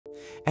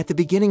At the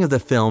beginning of the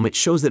film, it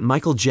shows that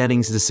Michael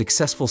Jennings is a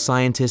successful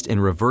scientist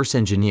and reverse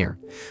engineer.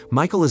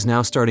 Michael is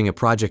now starting a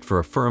project for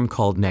a firm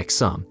called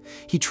Nexum.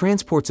 He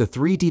transports a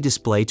 3D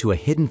display to a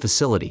hidden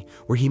facility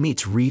where he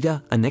meets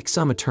Rita, a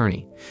Nexum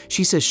attorney.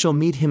 She says she'll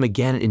meet him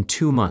again in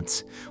 2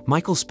 months.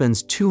 Michael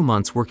spends 2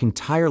 months working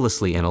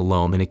tirelessly and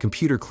alone in a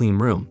computer-clean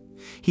room.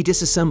 He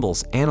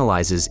disassembles,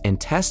 analyzes,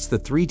 and tests the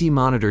 3D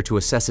monitor to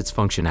assess its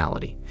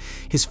functionality.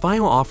 His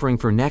final offering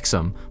for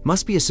Nexum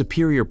must be a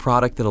superior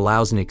product that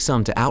allows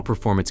Nexum to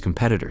outperform its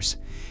competitors.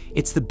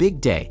 It's the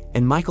big day,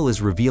 and Michael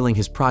is revealing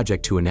his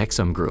project to a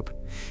Nexum group.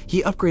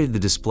 He upgraded the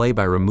display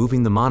by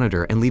removing the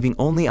monitor and leaving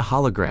only a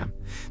hologram.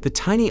 The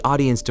tiny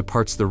audience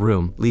departs the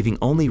room, leaving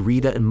only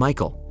Rita and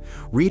Michael.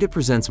 Rita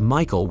presents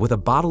Michael with a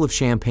bottle of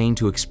champagne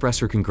to express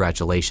her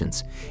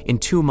congratulations. In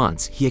 2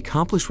 months, he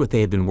accomplished what they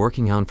had been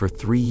working on for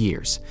 3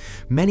 years.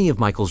 Many of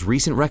Michael's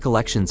recent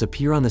recollections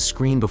appear on the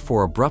screen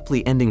before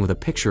abruptly ending with a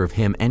picture of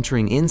him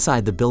entering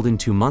inside the building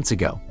 2 months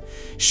ago.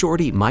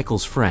 Shorty,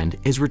 Michael's friend,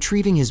 is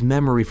retrieving his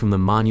memory from the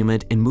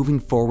monument and moving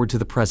forward to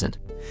the present.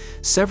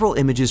 Several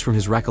images from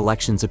his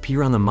recollections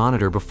appear on the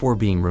monitor before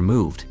being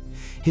removed.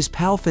 His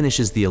pal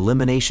finishes the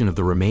elimination of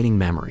the remaining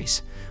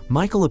memories.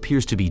 Michael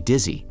appears to be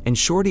dizzy, and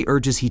Shorty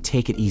urges he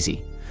take it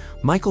easy.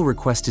 Michael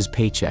requests his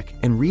paycheck,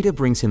 and Rita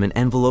brings him an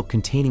envelope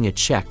containing a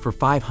check for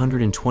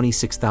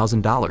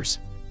 $526,000.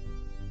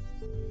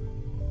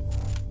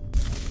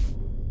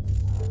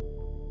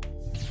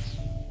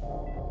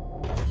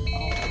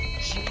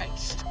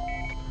 Chased.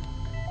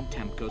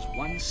 Temp goes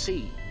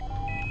 1C.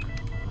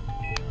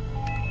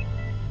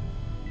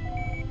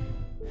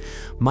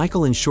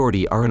 Michael and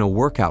Shorty are in a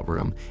workout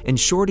room, and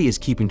Shorty is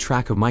keeping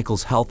track of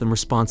Michael's health and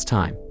response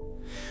time.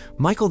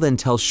 Michael then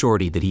tells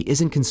Shorty that he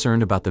isn't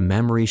concerned about the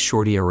memories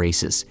Shorty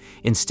erases.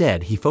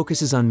 Instead, he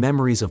focuses on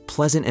memories of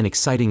pleasant and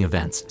exciting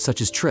events, such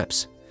as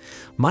trips.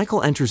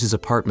 Michael enters his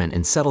apartment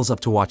and settles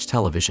up to watch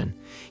television.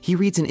 He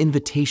reads an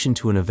invitation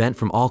to an event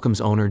from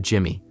Allcom's owner,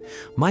 Jimmy.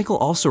 Michael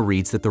also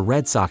reads that the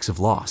Red Sox have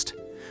lost.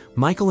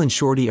 Michael and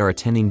Shorty are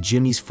attending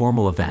Jimmy's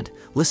formal event,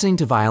 listening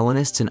to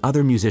violinists and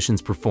other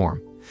musicians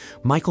perform.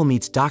 Michael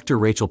meets Dr.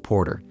 Rachel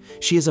Porter.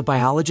 She is a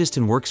biologist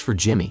and works for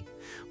Jimmy.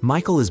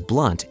 Michael is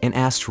blunt and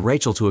asks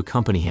Rachel to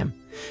accompany him.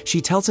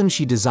 She tells him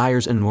she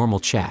desires a normal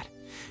chat.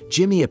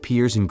 Jimmy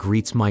appears and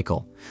greets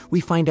Michael. We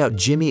find out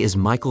Jimmy is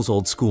Michael's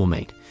old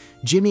schoolmate.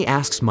 Jimmy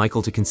asks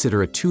Michael to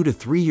consider a 2 to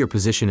 3 year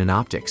position in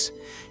optics.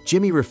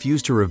 Jimmy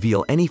refused to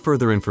reveal any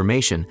further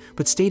information,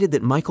 but stated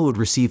that Michael would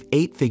receive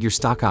 8-figure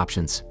stock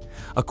options.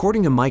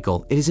 According to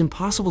Michael, it is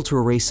impossible to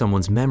erase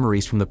someone's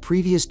memories from the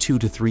previous 2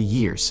 to 3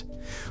 years.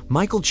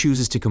 Michael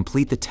chooses to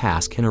complete the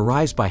task and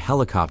arrives by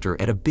helicopter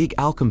at a big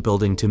Allcom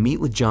building to meet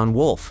with John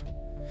Wolfe.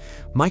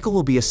 Michael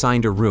will be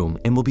assigned a room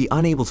and will be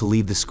unable to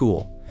leave the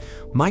school.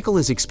 Michael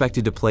is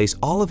expected to place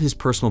all of his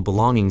personal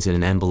belongings in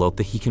an envelope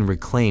that he can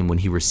reclaim when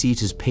he receives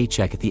his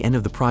paycheck at the end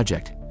of the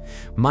project.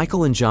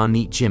 Michael and John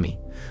meet Jimmy.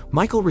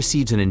 Michael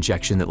receives an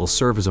injection that will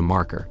serve as a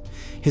marker.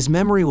 His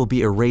memory will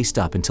be erased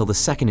up until the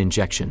second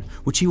injection,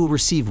 which he will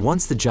receive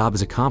once the job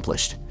is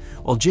accomplished.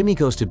 While Jimmy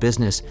goes to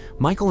business,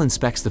 Michael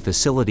inspects the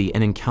facility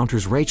and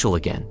encounters Rachel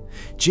again.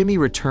 Jimmy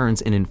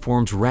returns and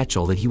informs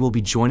Rachel that he will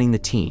be joining the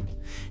team.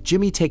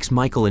 Jimmy takes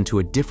Michael into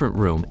a different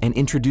room and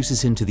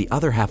introduces him to the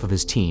other half of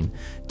his team,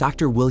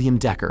 Dr. William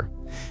Decker.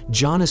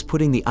 John is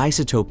putting the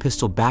isotope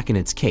pistol back in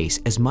its case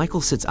as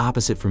Michael sits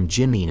opposite from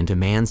Jimmy and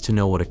demands to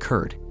know what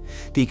occurred.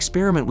 The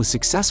experiment was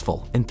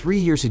successful, and 3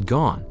 years had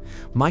gone.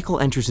 Michael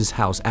enters his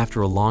house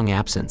after a long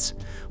absence.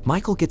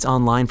 Michael gets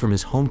online from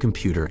his home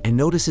computer and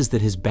notices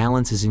that his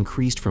balance has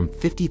increased from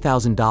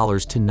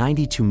 $50,000 to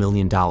 $92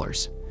 million.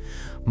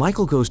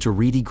 Michael goes to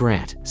Reedy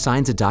Grant,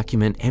 signs a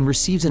document, and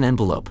receives an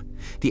envelope.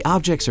 The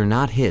objects are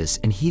not his,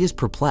 and he is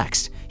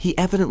perplexed. He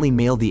evidently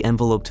mailed the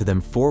envelope to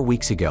them 4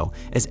 weeks ago,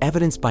 as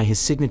evidenced by his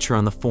signature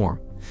on the form.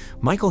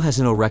 Michael has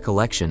no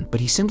recollection, but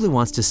he simply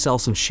wants to sell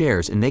some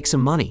shares and make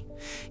some money.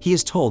 He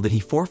is told that he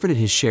forfeited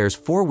his shares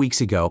 4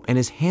 weeks ago and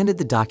is handed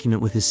the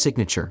document with his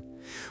signature.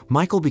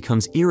 Michael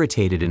becomes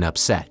irritated and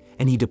upset,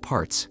 and he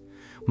departs.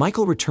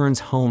 Michael returns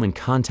home and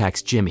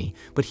contacts Jimmy,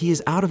 but he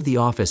is out of the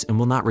office and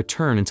will not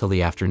return until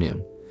the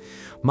afternoon.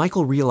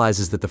 Michael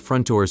realizes that the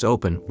front door is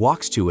open,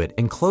 walks to it,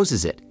 and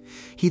closes it.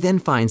 He then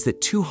finds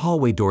that 2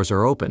 hallway doors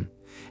are open.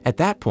 At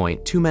that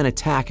point, 2 men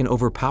attack and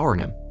overpower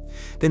him.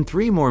 Then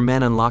 3 more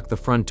men unlock the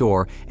front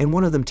door, and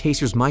one of them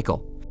tasers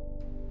Michael.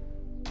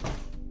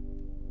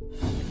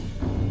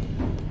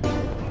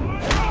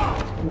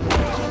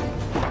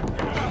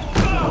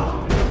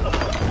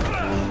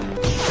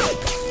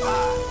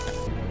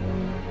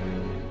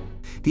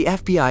 The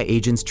FBI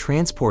agents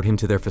transport him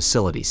to their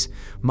facilities.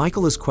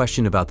 Michael is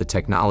questioned about the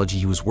technology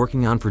he was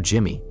working on for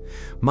Jimmy.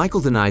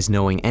 Michael denies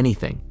knowing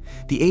anything.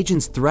 The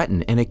agents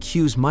threaten and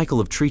accuse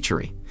Michael of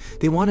treachery.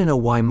 They want to know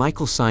why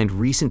Michael signed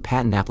recent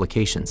patent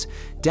applications.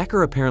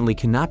 Decker apparently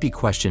cannot be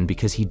questioned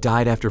because he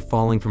died after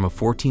falling from a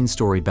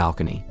 14-story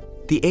balcony.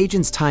 The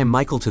agents tie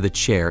Michael to the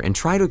chair and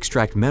try to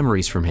extract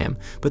memories from him,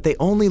 but they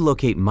only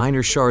locate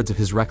minor shards of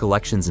his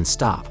recollections and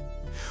stop.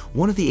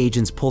 One of the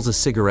agents pulls a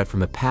cigarette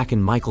from a pack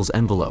in Michael's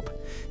envelope.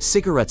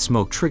 Cigarette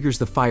smoke triggers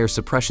the fire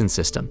suppression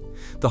system.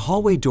 The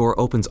hallway door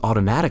opens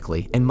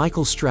automatically and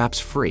Michael straps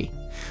free.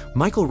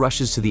 Michael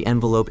rushes to the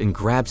envelope and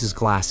grabs his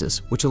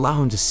glasses, which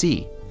allow him to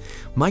see.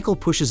 Michael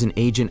pushes an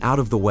agent out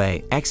of the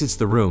way, exits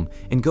the room,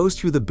 and goes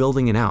through the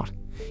building and out.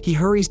 He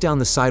hurries down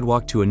the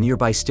sidewalk to a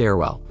nearby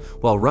stairwell.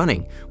 While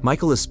running,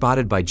 Michael is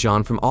spotted by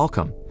John from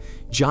Alcom.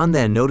 John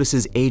then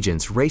notices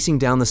agents racing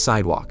down the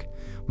sidewalk.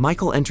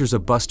 Michael enters a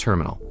bus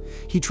terminal.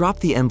 He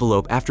dropped the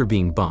envelope after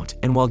being bumped,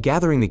 and while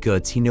gathering the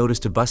goods, he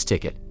noticed a bus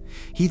ticket.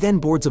 He then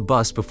boards a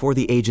bus before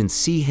the agents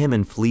see him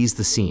and flees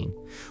the scene.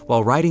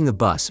 While riding the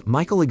bus,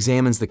 Michael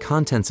examines the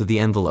contents of the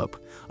envelope.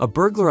 A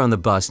burglar on the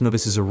bus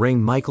notices a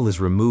ring Michael has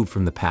removed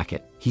from the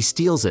packet. He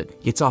steals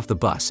it, gets off the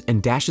bus,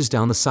 and dashes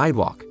down the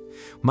sidewalk.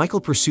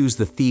 Michael pursues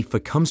the thief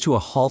but comes to a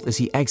halt as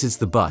he exits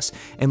the bus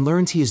and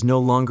learns he is no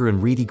longer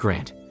in Reedy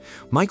Grant.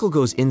 Michael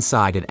goes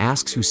inside and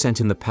asks who sent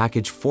him the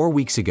package 4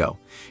 weeks ago.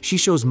 She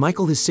shows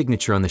Michael his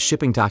signature on the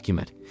shipping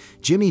document.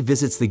 Jimmy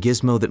visits the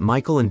gizmo that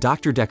Michael and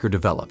Dr. Decker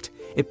developed.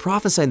 It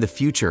prophesied the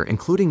future,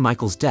 including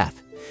Michael's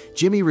death.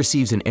 Jimmy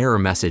receives an error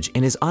message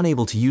and is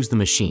unable to use the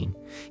machine.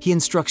 He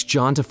instructs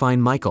John to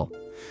find Michael.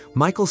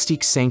 Michael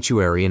seeks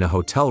sanctuary in a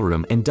hotel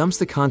room and dumps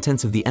the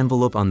contents of the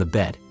envelope on the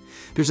bed.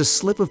 There's a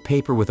slip of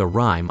paper with a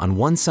rhyme on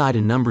one side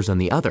and numbers on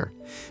the other.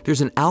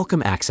 There's an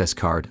Alcom access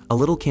card, a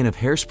little can of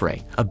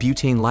hairspray, a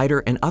butane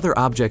lighter, and other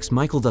objects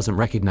Michael doesn't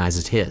recognize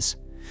as his.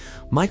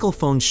 Michael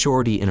phones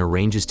Shorty and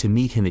arranges to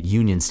meet him at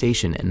Union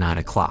Station at 9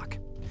 o'clock.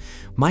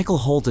 Michael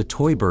holds a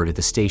toy bird at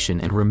the station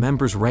and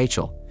remembers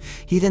Rachel.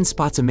 He then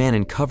spots a man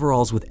in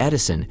coveralls with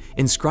Edison,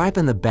 inscribed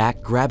on the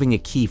back, grabbing a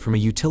key from a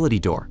utility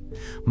door.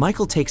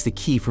 Michael takes the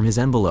key from his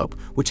envelope,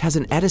 which has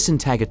an Edison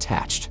tag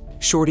attached.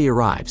 Shorty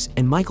arrives,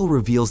 and Michael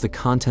reveals the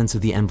contents of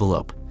the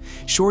envelope.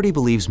 Shorty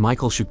believes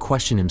Michael should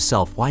question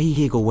himself why he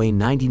gave away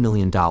 $90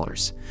 million.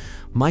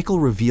 Michael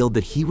revealed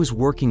that he was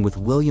working with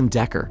William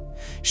Decker.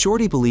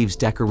 Shorty believes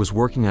Decker was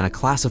working on a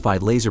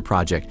classified laser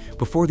project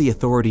before the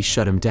authorities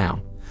shut him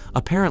down.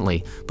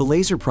 Apparently, the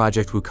laser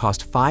project would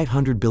cost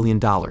 $500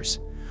 billion.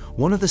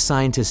 One of the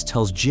scientists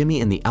tells Jimmy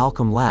in the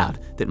Alcom lab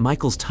that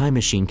Michael's time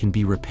machine can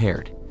be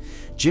repaired.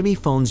 Jimmy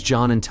phones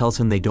John and tells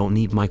him they don't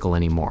need Michael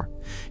anymore.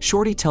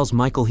 Shorty tells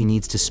Michael he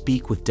needs to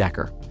speak with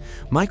Decker.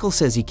 Michael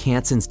says he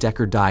can't since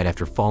Decker died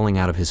after falling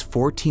out of his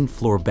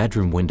 14th-floor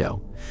bedroom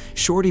window.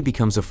 Shorty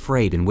becomes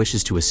afraid and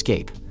wishes to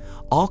escape.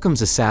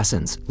 Alcom's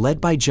assassins,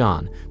 led by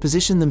John,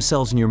 position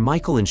themselves near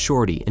Michael and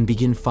Shorty and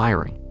begin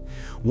firing.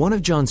 One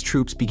of John's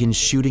troops begins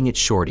shooting at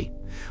Shorty.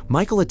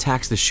 Michael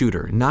attacks the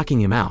shooter, knocking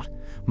him out.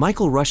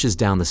 Michael rushes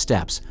down the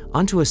steps,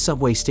 onto a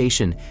subway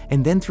station,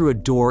 and then through a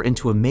door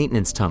into a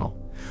maintenance tunnel.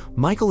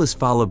 Michael is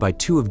followed by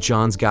 2 of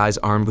John's guys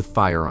armed with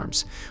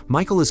firearms.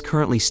 Michael is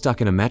currently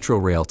stuck in a metro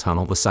rail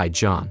tunnel beside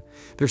John.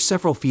 They're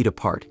several feet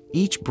apart,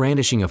 each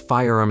brandishing a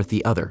firearm at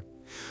the other.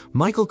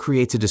 Michael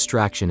creates a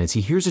distraction as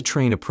he hears a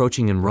train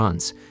approaching and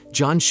runs.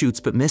 John shoots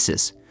but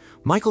misses.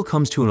 Michael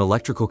comes to an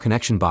electrical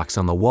connection box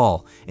on the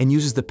wall and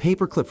uses the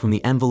paperclip from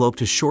the envelope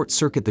to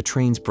short-circuit the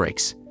train's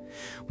brakes.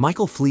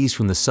 Michael flees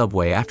from the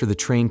subway after the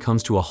train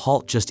comes to a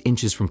halt just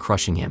inches from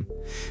crushing him.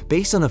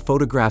 Based on the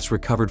photographs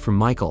recovered from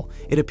Michael,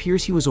 it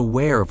appears he was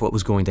aware of what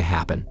was going to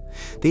happen.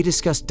 They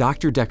discussed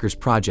Dr. Decker's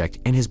project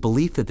and his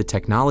belief that the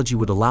technology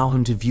would allow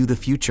him to view the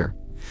future.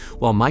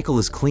 While Michael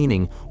is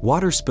cleaning,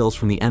 water spills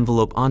from the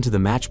envelope onto the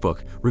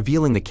matchbook,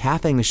 revealing the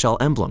Café Michel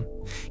emblem.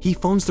 He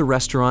phones the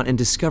restaurant and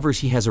discovers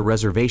he has a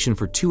reservation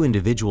for 2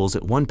 individuals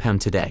at 1 p.m.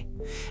 today.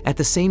 At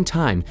the same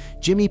time,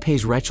 Jimmy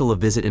pays Rachel a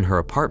visit in her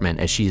apartment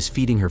as she is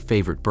feeding her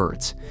favorite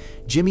birds.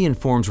 Jimmy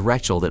informs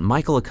Rachel that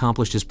Michael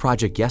accomplished his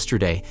project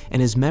yesterday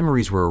and his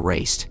memories were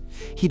erased.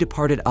 He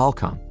departed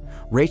Alcom.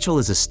 Rachel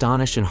is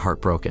astonished and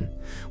heartbroken.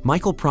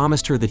 Michael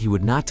promised her that he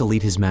would not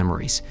delete his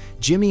memories.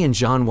 Jimmy and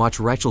John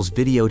watch Rachel's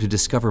video to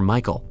discover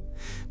Michael.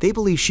 They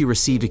believe she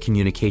received a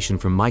communication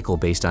from Michael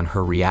based on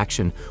her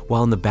reaction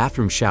while in the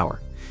bathroom shower.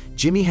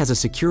 Jimmy has a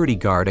security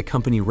guard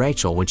accompany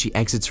Rachel when she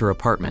exits her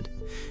apartment.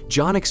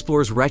 John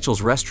explores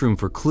Rachel's restroom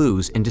for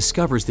clues and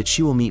discovers that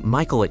she will meet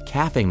Michael at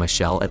Café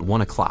Michel at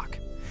 1 o'clock.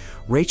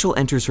 Rachel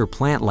enters her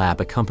plant lab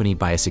accompanied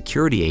by a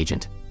security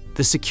agent.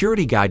 The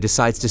security guy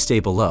decides to stay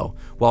below,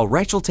 while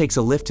Rachel takes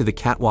a lift to the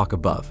catwalk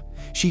above.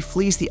 She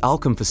flees the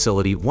Alcom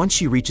facility once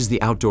she reaches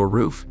the outdoor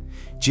roof.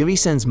 Jimmy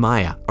sends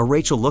Maya, a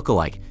Rachel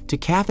lookalike, to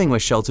Café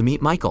Michel to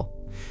meet Michael.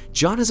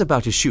 John is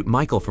about to shoot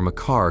Michael from a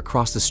car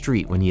across the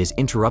street when he is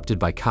interrupted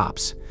by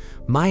cops.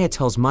 Maya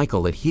tells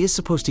Michael that he is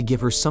supposed to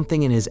give her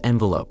something in his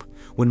envelope.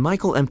 When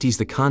Michael empties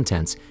the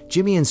contents,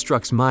 Jimmy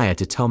instructs Maya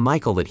to tell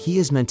Michael that he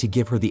is meant to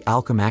give her the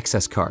Alcom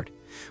access card.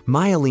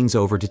 Maya leans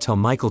over to tell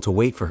Michael to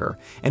wait for her,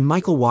 and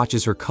Michael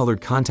watches her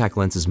colored contact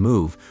lenses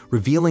move,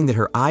 revealing that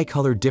her eye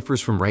color differs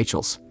from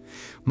Rachel's.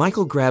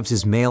 Michael grabs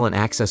his mail and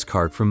access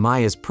card from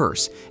Maya's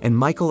purse, and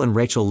Michael and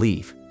Rachel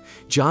leave.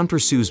 John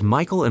pursues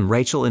Michael and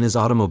Rachel in his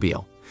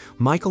automobile.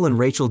 Michael and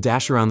Rachel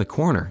dash around the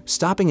corner,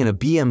 stopping in a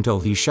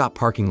BMW shop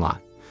parking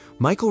lot.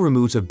 Michael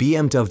removes a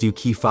BMW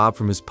key fob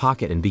from his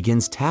pocket and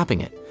begins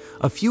tapping it.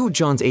 A few of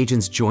John's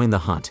agents join the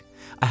hunt.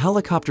 A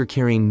helicopter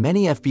carrying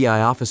many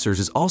FBI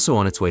officers is also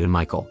on its way to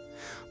Michael.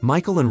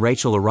 Michael and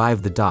Rachel arrive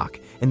at the dock,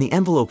 and the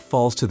envelope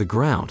falls to the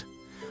ground.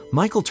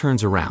 Michael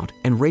turns around,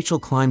 and Rachel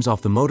climbs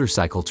off the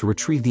motorcycle to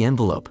retrieve the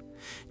envelope.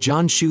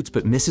 John shoots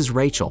but misses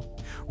Rachel.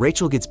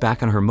 Rachel gets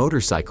back on her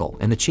motorcycle,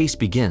 and the chase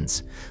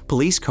begins.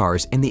 Police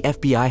cars and the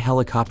FBI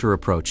helicopter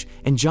approach,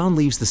 and John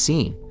leaves the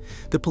scene.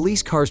 The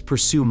police cars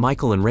pursue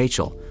Michael and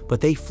Rachel,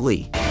 but they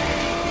flee.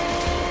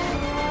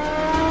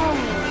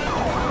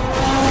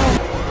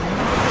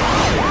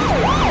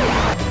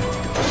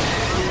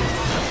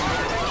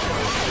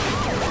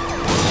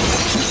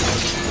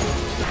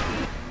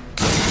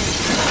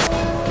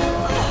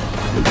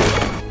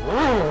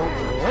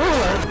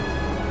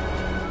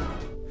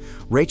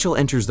 Rachel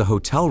enters the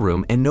hotel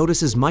room and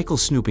notices Michael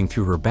snooping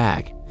through her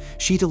bag.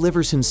 She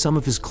delivers him some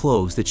of his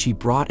clothes that she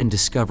brought and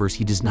discovers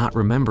he does not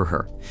remember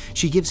her.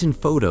 She gives him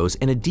photos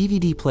and a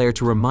DVD player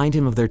to remind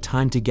him of their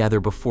time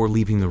together before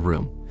leaving the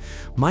room.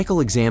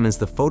 Michael examines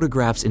the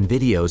photographs and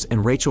videos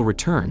and Rachel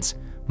returns.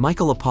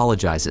 Michael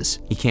apologizes.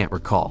 He can't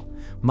recall.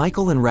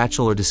 Michael and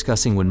Rachel are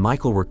discussing when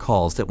Michael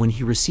recalls that when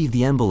he received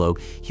the envelope,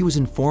 he was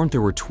informed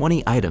there were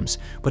 20 items,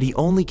 but he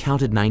only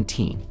counted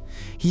 19.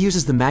 He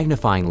uses the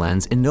magnifying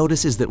lens and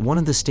notices that one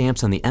of the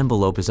stamps on the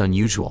envelope is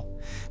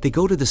unusual. They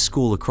go to the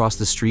school across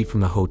the street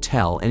from the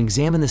hotel and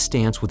examine the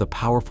stamps with a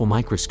powerful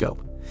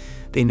microscope.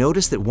 They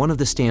notice that one of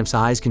the stamp's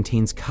eyes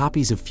contains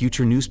copies of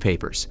future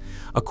newspapers.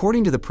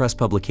 According to the press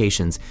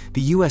publications,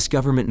 the U.S.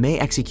 government may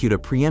execute a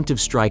preemptive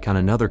strike on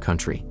another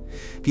country.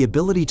 The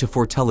ability to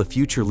foretell the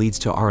future leads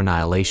to our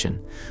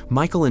annihilation.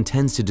 Michael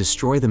intends to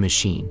destroy the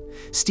machine.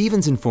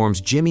 Stevens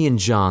informs Jimmy and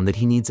John that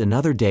he needs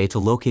another day to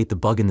locate the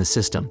bug in the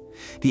system.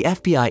 The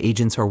FBI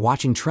agents are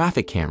watching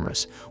traffic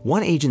cameras.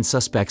 One agent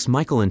suspects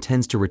Michael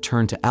intends to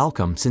return to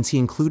Alcom since he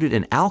included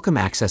an Alcom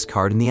access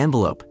card in the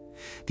envelope.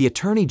 The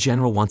Attorney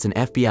General wants an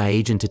FBI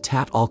agent to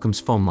tap Alcom's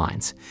phone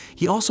lines.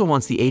 He also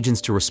wants the agents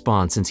to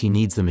respond since he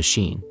needs the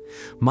machine.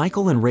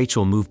 Michael and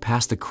Rachel move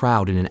past the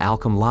crowd in an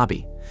Alcom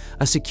lobby.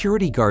 A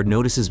security guard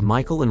notices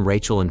Michael and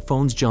Rachel and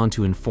phones John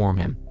to inform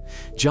him.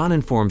 John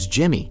informs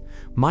Jimmy.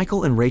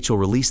 Michael and Rachel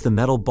release the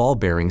metal ball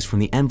bearings from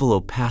the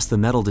envelope past the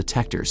metal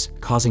detectors,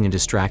 causing a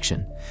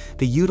distraction.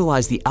 They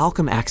utilize the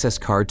Alcom access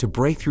card to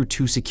break through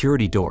 2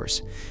 security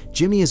doors.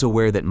 Jimmy is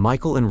aware that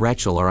Michael and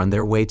Rachel are on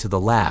their way to the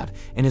lab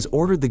and has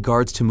ordered the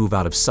guards to move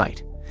out of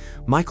sight.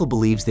 Michael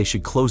believes they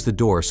should close the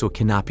door so it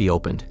cannot be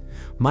opened.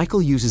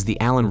 Michael uses the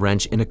Allen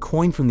wrench and a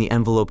coin from the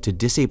envelope to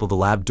disable the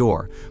lab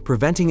door,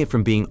 preventing it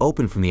from being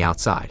opened from the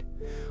outside.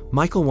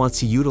 Michael wants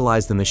to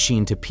utilize the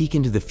machine to peek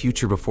into the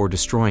future before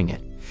destroying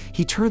it.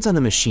 He turns on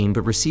the machine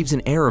but receives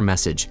an error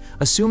message,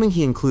 assuming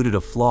he included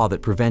a flaw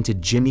that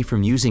prevented Jimmy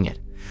from using it.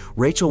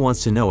 Rachel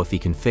wants to know if he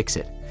can fix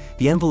it.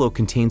 The envelope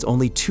contains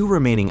only 2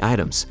 remaining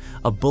items,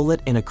 a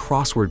bullet and a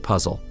crossword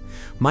puzzle.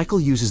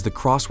 Michael uses the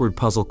crossword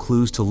puzzle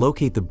clues to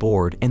locate the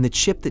board and the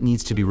chip that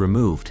needs to be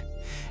removed.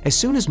 As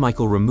soon as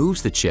Michael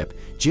removes the chip,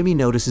 Jimmy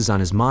notices on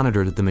his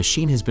monitor that the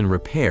machine has been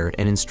repaired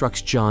and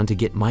instructs John to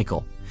get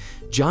Michael.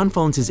 John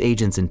phones his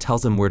agents and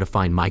tells them where to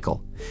find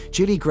Michael.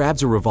 Jimmy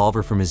grabs a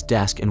revolver from his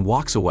desk and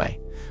walks away.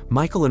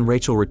 Michael and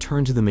Rachel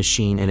return to the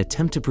machine and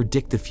attempt to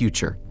predict the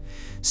future.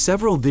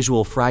 Several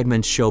visual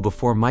fragments show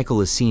before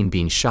Michael is seen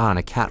being shot on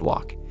a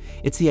catwalk.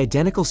 It's the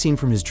identical scene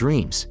from his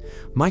dreams.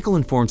 Michael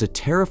informs a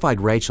terrified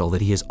Rachel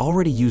that he has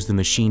already used the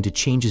machine to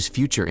change his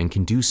future and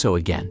can do so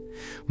again.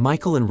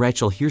 Michael and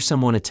Rachel hear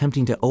someone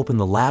attempting to open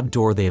the lab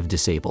door they have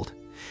disabled.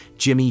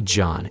 Jimmy,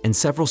 John, and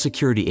several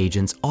security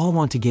agents all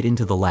want to get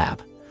into the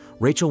lab.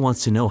 Rachel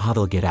wants to know how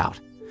they'll get out.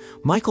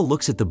 Michael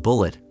looks at the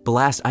bullet, the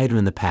last item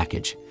in the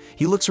package.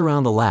 He looks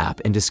around the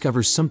lab and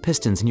discovers some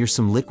pistons near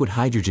some liquid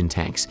hydrogen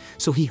tanks,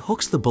 so he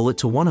hooks the bullet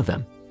to one of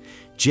them.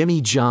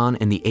 Jimmy, John,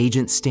 and the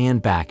agent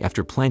stand back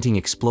after planting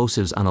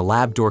explosives on a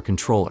lab door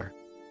controller.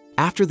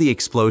 After the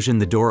explosion,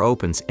 the door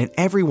opens and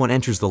everyone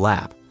enters the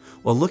lab.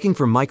 While looking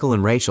for Michael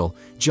and Rachel,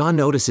 John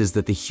notices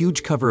that the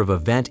huge cover of a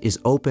vent is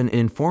open and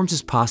informs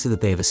his posse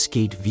that they have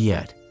escaped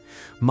via it.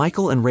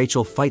 Michael and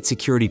Rachel fight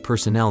security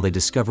personnel they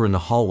discover in the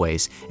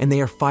hallways, and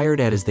they are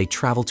fired at as they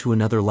travel to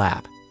another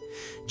lab.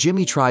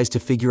 Jimmy tries to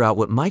figure out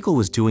what Michael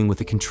was doing with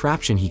the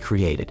contraption he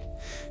created.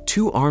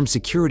 2 armed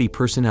security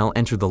personnel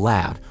enter the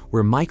lab,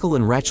 where Michael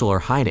and Rachel are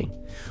hiding.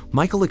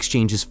 Michael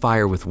exchanges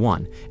fire with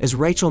one, as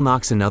Rachel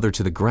knocks another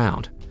to the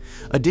ground.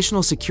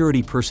 Additional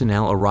security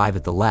personnel arrive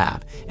at the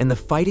lab, and the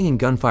fighting and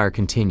gunfire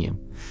continue.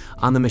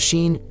 On the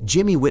machine,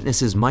 Jimmy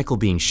witnesses Michael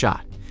being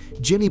shot.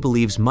 Jimmy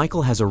believes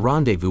Michael has a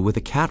rendezvous with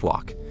a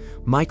catwalk.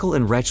 Michael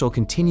and Rachel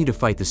continue to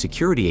fight the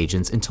security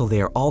agents until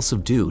they are all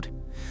subdued.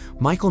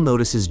 Michael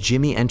notices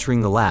Jimmy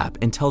entering the lab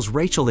and tells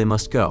Rachel they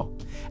must go.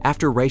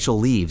 After Rachel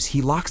leaves,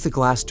 he locks the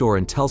glass door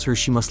and tells her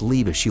she must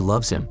leave if she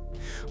loves him.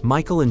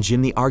 Michael and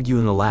Jimmy argue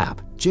in the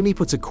lab. Jimmy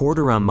puts a cord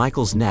around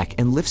Michael's neck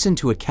and lifts him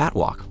to a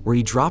catwalk, where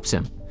he drops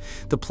him.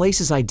 The place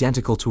is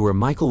identical to where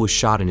Michael was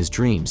shot in his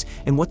dreams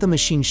and what the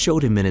machine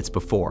showed him minutes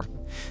before.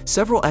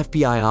 Several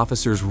FBI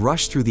officers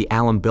rush through the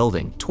Allen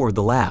building toward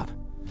the lab.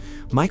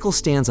 Michael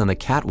stands on the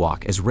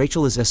catwalk as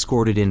Rachel is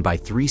escorted in by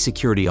 3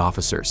 security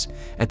officers.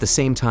 At the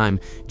same time,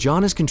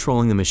 John is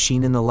controlling the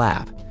machine in the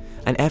lab.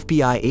 An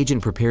FBI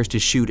agent prepares to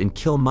shoot and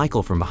kill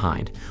Michael from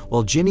behind,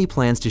 while Jimmy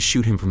plans to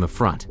shoot him from the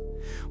front.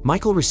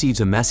 Michael receives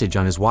a message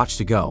on his watch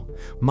to go.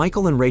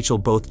 Michael and Rachel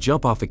both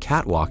jump off the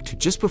catwalk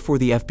just before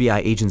the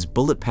FBI agent's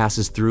bullet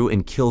passes through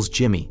and kills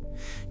Jimmy.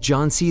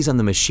 John sees on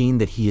the machine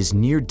that he is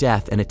near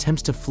death and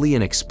attempts to flee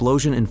an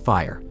explosion and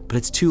fire, but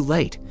it's too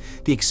late.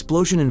 The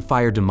explosion and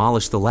fire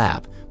demolish the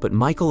lab, but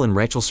Michael and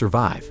Rachel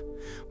survive.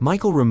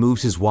 Michael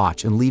removes his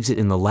watch and leaves it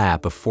in the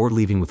lab before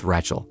leaving with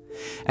Rachel.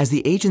 As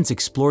the agents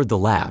explored the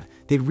lab,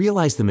 they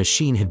realized the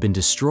machine had been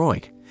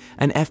destroyed.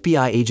 An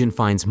FBI agent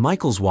finds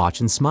Michael's watch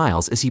and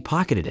smiles as he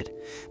pocketed it.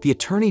 The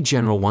Attorney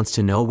General wants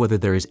to know whether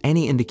there is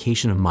any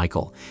indication of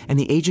Michael, and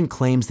the agent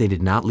claims they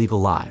did not leave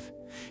alive.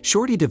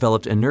 Shorty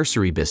developed a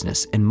nursery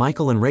business, and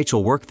Michael and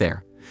Rachel work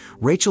there.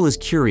 Rachel is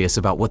curious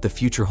about what the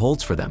future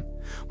holds for them.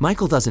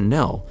 Michael doesn't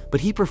know,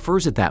 but he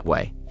prefers it that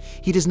way.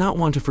 He does not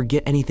want to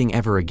forget anything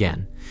ever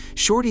again.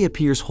 Shorty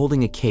appears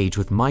holding a cage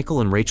with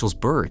Michael and Rachel's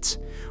birds.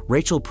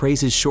 Rachel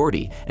praises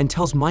Shorty and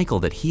tells Michael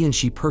that he and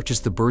she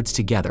purchased the birds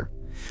together.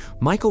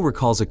 Michael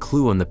recalls a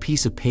clue on the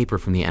piece of paper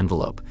from the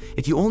envelope.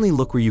 If you only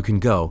look where you can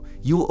go,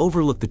 you will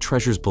overlook the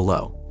treasures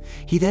below.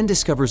 He then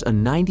discovers a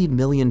 $90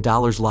 million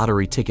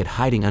lottery ticket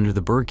hiding under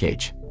the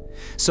birdcage.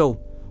 So,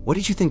 what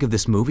did you think of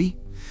this movie?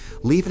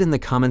 Leave it in the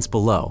comments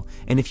below,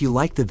 and if you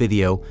liked the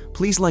video,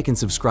 please like and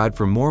subscribe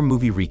for more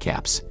movie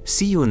recaps.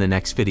 See you in the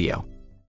next video.